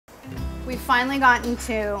We've finally gotten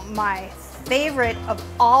to my favorite of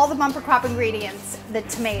all the bumper crop ingredients, the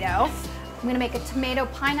tomato. I'm gonna make a tomato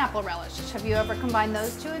pineapple relish. Have you ever combined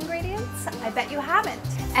those two ingredients? I bet you haven't.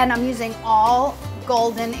 And I'm using all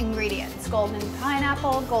golden ingredients. Golden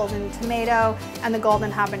pineapple, golden tomato, and the golden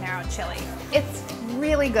habanero chili. It's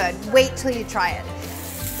really good. Wait till you try it.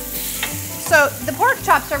 So the pork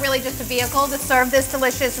chops are really just a vehicle to serve this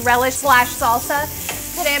delicious relish slash salsa.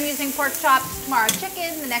 Today I'm using pork chops, tomorrow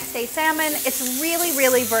chicken, the next day salmon. It's really,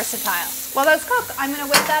 really versatile. While those cook, I'm gonna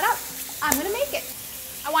whip that up. I'm gonna make it.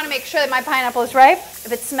 I wanna make sure that my pineapple is ripe.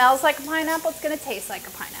 If it smells like a pineapple, it's gonna taste like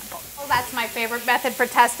a pineapple. Well, that's my favorite method for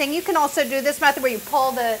testing. You can also do this method where you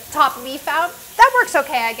pull the top leaf out. That works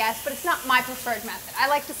okay, I guess, but it's not my preferred method. I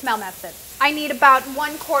like the smell method. I need about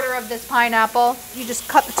 1/4 of this pineapple. You just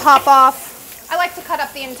cut the top off. I like to cut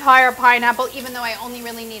up the entire pineapple, even though I only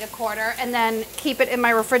really need 1/4, and then keep it in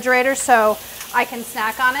my refrigerator so I can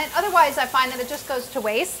snack on it. Otherwise, I find that it just goes to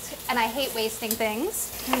waste, and I hate wasting things.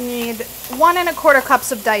 We need 1 1/4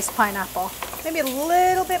 cups of diced pineapple. Maybe a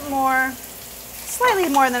little bit more, slightly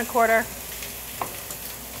more than 1/4.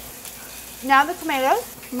 Now the tomatoes,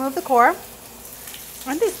 remove the core.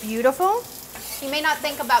 Aren't these beautiful? You may not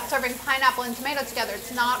think about serving pineapple and tomato together.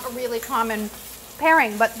 It's not a really common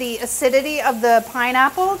pairing, but the acidity of the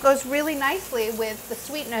pineapple goes really nicely with the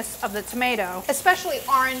sweetness of the tomato, especially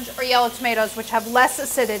orange or yellow tomatoes, which have less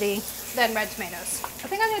acidity than red tomatoes. I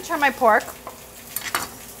think I'm gonna turn my pork.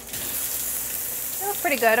 They look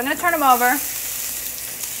pretty good. I'm gonna turn them over.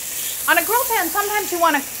 On a grill pan, sometimes you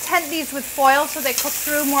wanna tent these with foil so they cook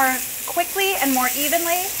through more quickly and more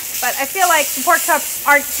evenly, but I feel like the pork chops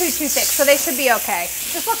aren't too thick, so they should be okay.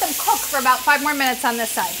 Just let them cook for about 5 more minutes on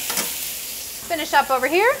this side. Finish up over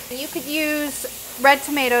here. You could use red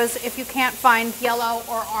tomatoes if you can't find yellow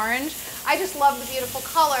or orange. I just love the beautiful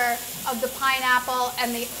color of the pineapple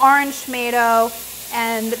and the orange tomato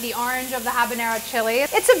and the orange of the habanero chili.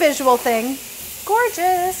 It's a visual thing.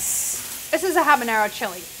 Gorgeous. This is a habanero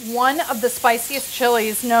chili, one of the spiciest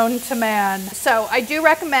chilies known to man. So I do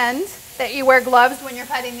recommend that you wear gloves when you're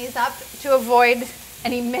cutting these up to avoid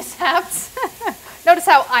any mishaps. Notice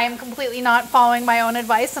how I am completely not following my own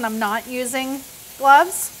advice and I'm not using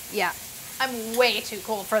gloves? Yeah, I'm way too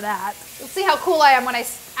cool for that. You'll see how cool I am when I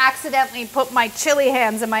accidentally put my chili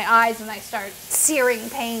hands in my eyes and I start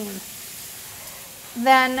searing pain.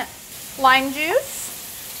 Then lime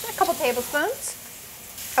juice, a couple tablespoons.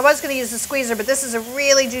 I was gonna use the squeezer, but this is a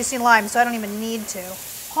really juicy lime, so I don't even need to.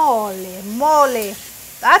 Holy moly,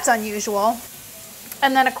 that's unusual.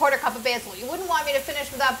 And then 1/4 cup of basil. You wouldn't want me to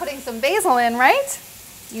finish without putting some basil in, right?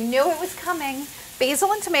 You knew it was coming.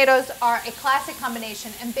 Basil and tomatoes are a classic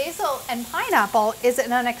combination, and basil and pineapple is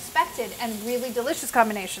an unexpected and really delicious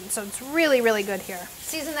combination, so it's really, really good here.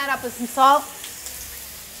 Season that up with some salt.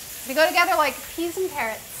 They go together like peas and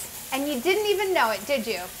carrots, and you didn't even know it, did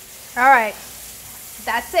you? All right,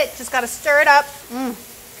 that's it. Just gotta stir it up.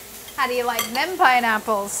 How do you like them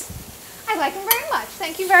pineapples? I like them very much.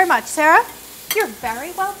 Thank you very much, Sarah. You're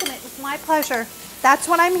very welcome. It was my pleasure. That's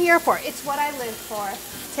what I'm here for. It's what I live for.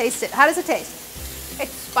 Taste it. How does it taste?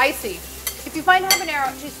 It's spicy. If you find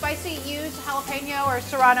habanero too spicy, use jalapeno or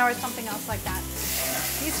serrano or something else like that.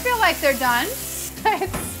 These feel like they're done.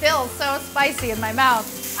 It's still so spicy in my mouth.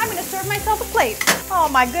 I'm gonna serve myself a plate. Oh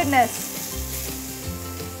my goodness.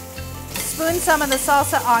 Spoon some of the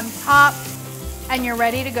salsa on top and you're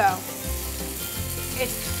ready to go.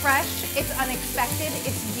 It's fresh, it's unexpected,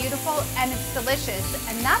 it's beautiful, and it's delicious.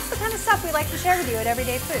 And that's the kind of stuff we like to share with you at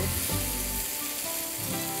Everyday Food.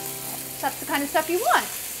 That's the kind of stuff you want.